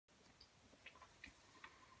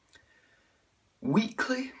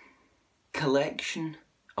Weekly collection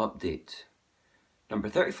update. Number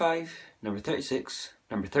 35, number 36,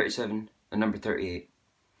 number 37 and number 38.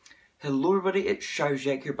 Hello everybody, it's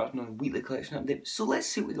Sharaz here back on a weekly collection update. So let's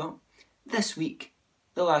see what we got this week,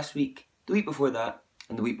 the last week, the week before that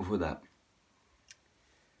and the week before that.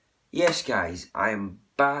 Yes guys, I am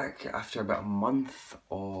back after about a month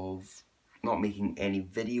of not making any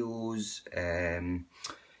videos.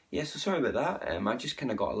 Yeah, so sorry about that. I just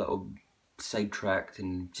kind of got a little sidetracked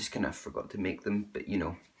and just kind of forgot to make them, but you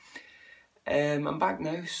know. I'm back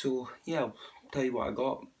now, so yeah, I'll tell you what I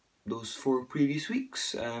got those 4 previous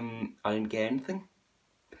weeks. I didn't get anything.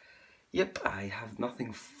 Yep, I have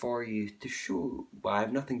nothing for you to show. Well, I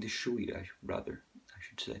have nothing to show you, I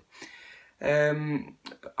should say.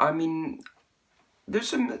 I mean, there's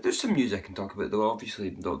some news I can talk about though. Obviously,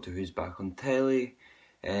 Doctor Who's back on telly.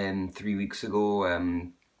 3 weeks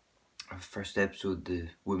ago, first episode, the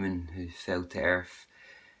woman who fell to Earth.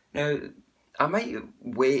 Now, I might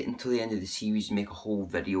wait until the end of the series and make a whole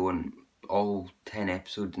video on all 10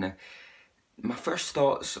 episodes. Now, my first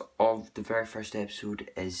thoughts of the very first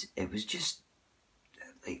episode is it was just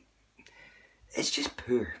like, it's just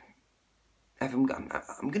poor. If I'm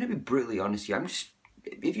gonna be brutally honest here.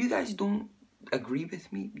 If you guys don't agree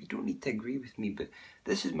with me, you don't need to agree with me, but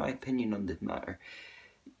this is my opinion on the matter.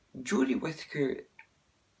 Jodie Whittaker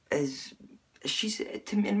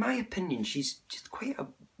in my opinion, she's just quite a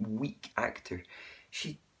weak actor.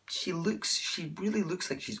 She really looks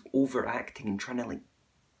like she's overacting and trying to like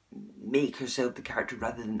make herself the character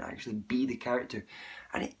rather than actually be the character,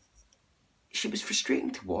 and she was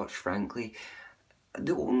frustrating to watch, frankly.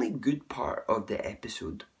 The only good part of the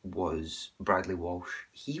episode was Bradley Walsh.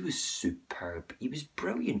 He was superb. He was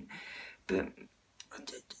brilliant. But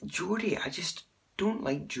Jodie, I just don't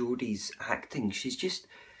like Jodie's acting. She's just,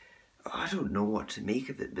 I don't know what to make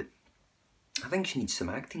of it, but I think she needs some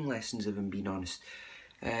acting lessons, if I'm being honest.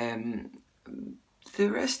 The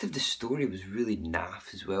rest of the story was really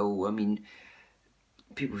naff as well. I mean,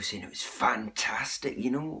 people were saying it was fantastic, you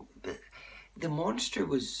know, but the monster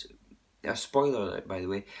was, a spoiler alert by the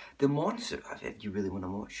way, the monster, if you really want to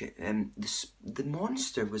watch it, the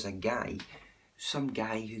monster was a guy, some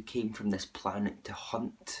guy who came from this planet to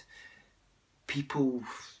hunt people,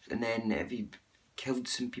 and then if he killed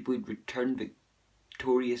some people he'd return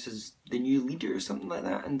victorious as the new leader or something like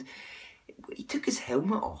that. And he took his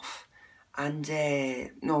helmet off, and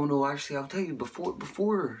no, actually I'll tell you,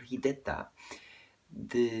 before he did that,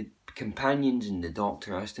 the companions and the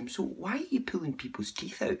doctor asked him, so why are you pulling people's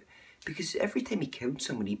teeth out? Because every time he killed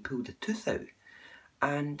someone he pulled a tooth out.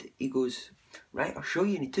 And he goes, right, I'll show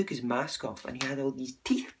you. And he took his mask off and he had all these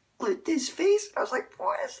teeth glued to his face. And I was like,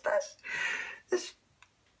 what is this?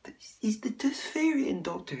 He's the Tooth Fairy in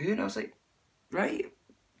Doctor Who. And I was like, right,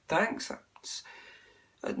 thanks.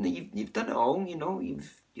 And you've done it all, you know.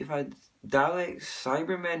 You've had Daleks,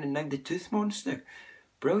 Cybermen, and now the Tooth Monster.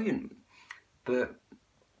 Brilliant. But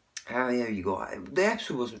there you go. The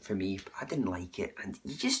episode wasn't for me. I didn't like it, and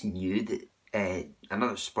you just knew that.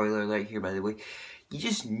 Another spoiler alert here, by the way. You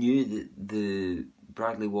just knew that the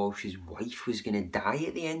Bradley Walsh's wife was gonna die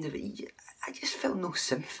at the end of it. I just felt no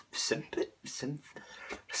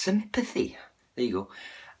sympathy. There you go.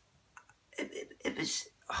 It was,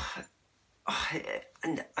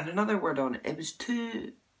 and another word on it. It was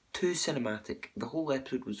too cinematic. The whole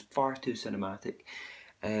episode was far too cinematic.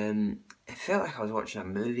 It felt like I was watching a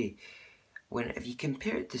movie. If you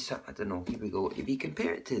compare it to I don't know, here we go. If you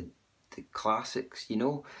compare it to the classics, you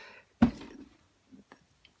know,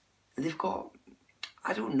 they've got,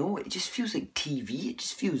 I don't know, it just feels like TV. It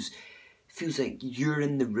just feels like you're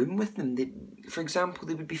in the room with them. For example,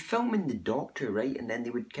 they would be filming the Doctor, right, and then they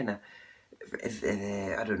would kind of, if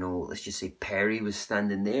I don't know, let's just say Perry was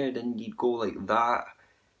standing there, then you'd go like that,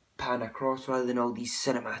 pan across, rather than all these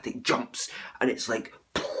cinematic jumps, and it's like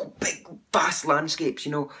big vast landscapes,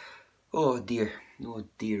 you know. Oh dear, oh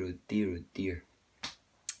dear, oh dear, oh dear.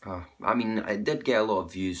 I mean, I did get a lot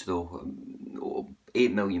of views though,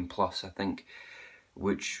 8 million plus I think,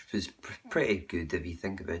 which was pretty good if you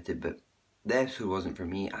think about it, but the episode wasn't for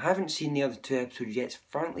me. I haven't seen the other 2 episodes yet,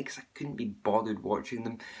 frankly, because I couldn't be bothered watching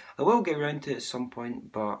them. I will get around to it at some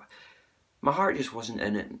point, but my heart just wasn't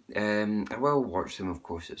in it. I will watch them, of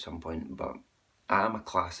course, at some point, but I am a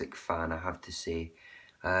classic fan, I have to say.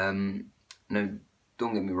 Now,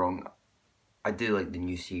 don't get me wrong, I do like the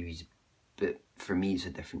new series, but for me it's a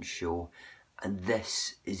different show. And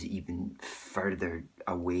this is even further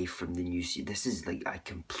away from the new series. This is like a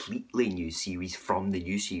completely new series from the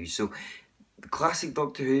new series. So, the classic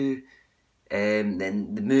Doctor Who,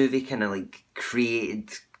 then the movie kind of like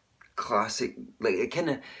created classic, like it kind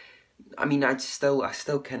of I mean, I still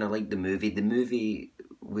kind of like the movie. The movie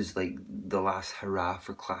was like the last hurrah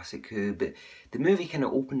for classic Who, but the movie kind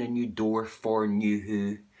of opened a new door for New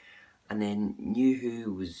Who, and then New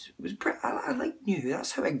Who was I like New Who.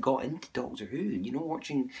 That's how I got into Doctor Who. You know,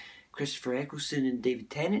 watching Christopher Eccleston and David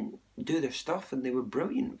Tennant do their stuff, and they were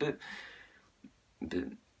brilliant. But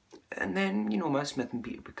and then, you know, Matt Smith and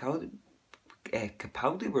Peter Capaldi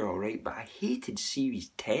were alright, but I hated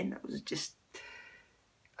Series 10. That was just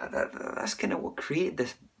that's kind of what created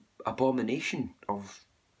this abomination of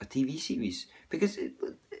a TV series, because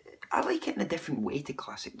I like it in a different way to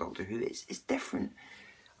classic Doctor Who. It's different.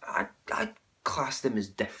 I class them as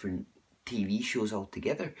different TV shows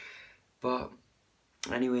altogether. But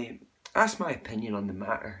anyway, that's my opinion on the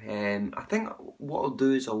matter. I think what I'll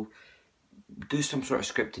do is I'll do some sort of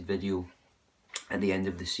scripted video at the end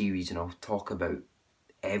of the series, and I'll talk about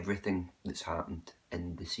everything that's happened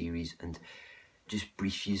in the series and just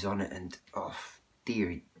brief yous on it. And oh,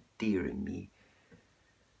 dear me.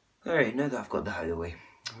 Alright, now that I've got that out of the way.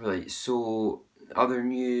 Right, so other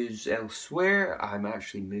news elsewhere, I'm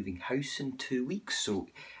actually moving house in 2 weeks. So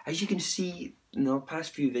as you can see in the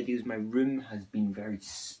past few videos, my room has been very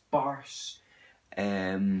sparse.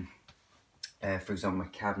 For example, my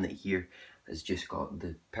cabinet here has just got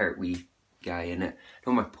the Pertwee guy in it.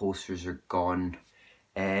 All my posters are gone,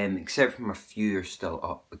 except for a few are still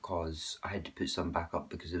up because I had to put some back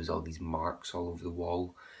up because there was all these marks all over the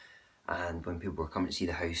wall. And when people were coming to see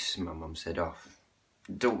the house, my mum said, oh,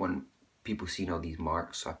 don't want people seeing all these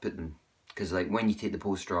marks, so I put them, because like when you take the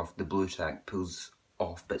poster off, the blue tack pulls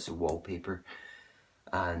off bits of wallpaper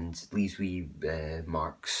and leaves wee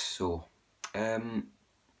marks. So yeah,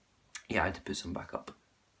 I had to put some back up,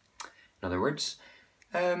 in other words.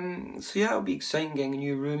 So yeah, it'll be exciting getting a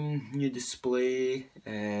new room, new display.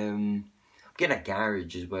 I'm getting a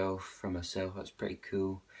garage as well for myself. That's pretty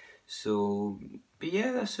cool. So, but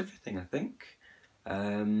yeah, that's everything, I think.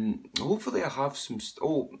 Hopefully I'll have some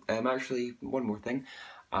actually, one more thing.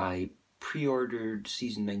 I pre-ordered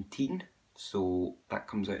season 19, so that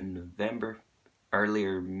comes out in November,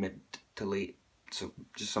 earlier, mid to late, so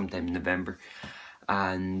just sometime in November.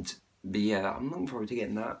 But yeah, I'm looking forward to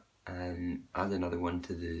getting that and add another one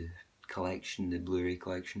to the collection, the Blu-ray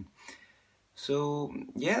collection. So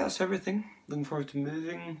yeah, that's everything. Looking forward to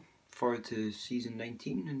moving, forward to season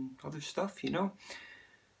 19 and other stuff, you know.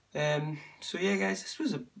 So yeah, guys, this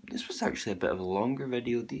was actually a bit of a longer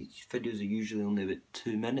video. These videos are usually only about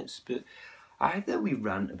 2 minutes, but I had that wee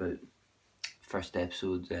rant about first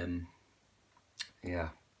episode. Yeah.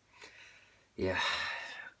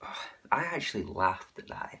 Oh, I actually laughed at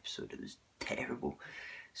that episode. It was terrible.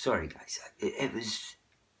 Sorry, guys. It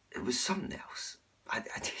was something else. I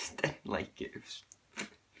just didn't like it. It was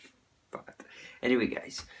bad. Anyway,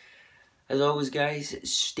 guys. As always, guys,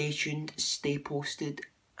 stay tuned, stay posted,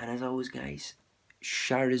 and as always, guys,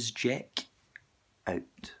 Sharaz Jek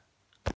out.